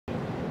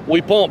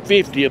we pumped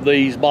 50 of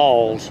these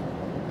balls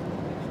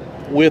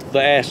with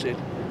the acid.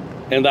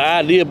 And the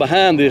idea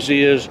behind this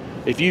is,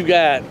 if you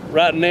got,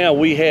 right now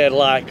we had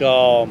like,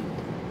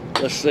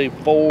 let's see,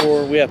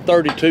 we have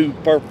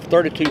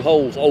 32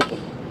 holes open.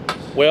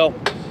 Well,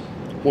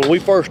 when we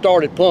first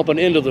started pumping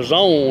into the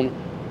zone,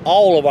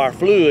 all of our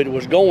fluid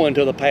was going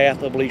to the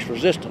path of least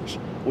resistance.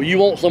 Well, you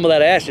want some of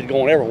that acid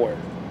going everywhere.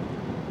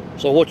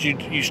 So what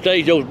you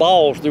stage those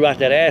balls throughout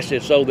that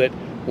acid so that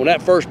when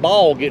that first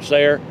ball gets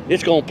there,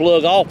 it's going to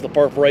plug off the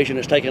perforation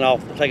that's taking all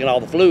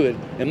the fluid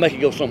and make it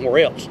go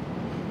somewhere else.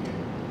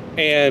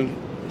 And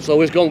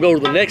so it's going to go to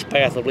the next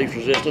path of least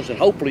resistance, and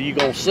hopefully you're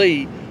going to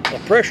see a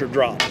pressure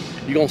drop.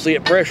 You're going to see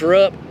it pressure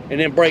up and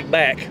then break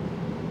back.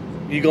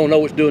 You're going to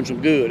know it's doing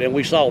some good, and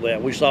we saw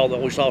that. We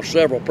saw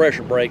several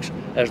pressure breaks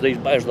as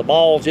the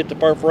balls hit the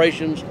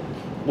perforations.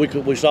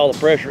 We saw the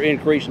pressure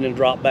increase and then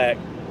drop back,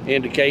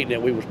 indicating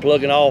that we was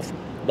plugging off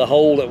the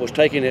hole that was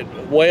taking it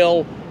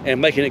well and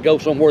making it go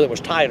somewhere that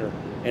was tighter.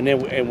 And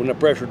then when the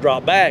pressure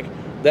dropped back,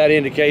 that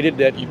indicated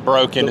that you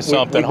broke into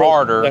something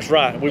harder. That's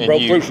right. We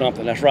broke through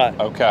something. That's right.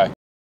 Okay.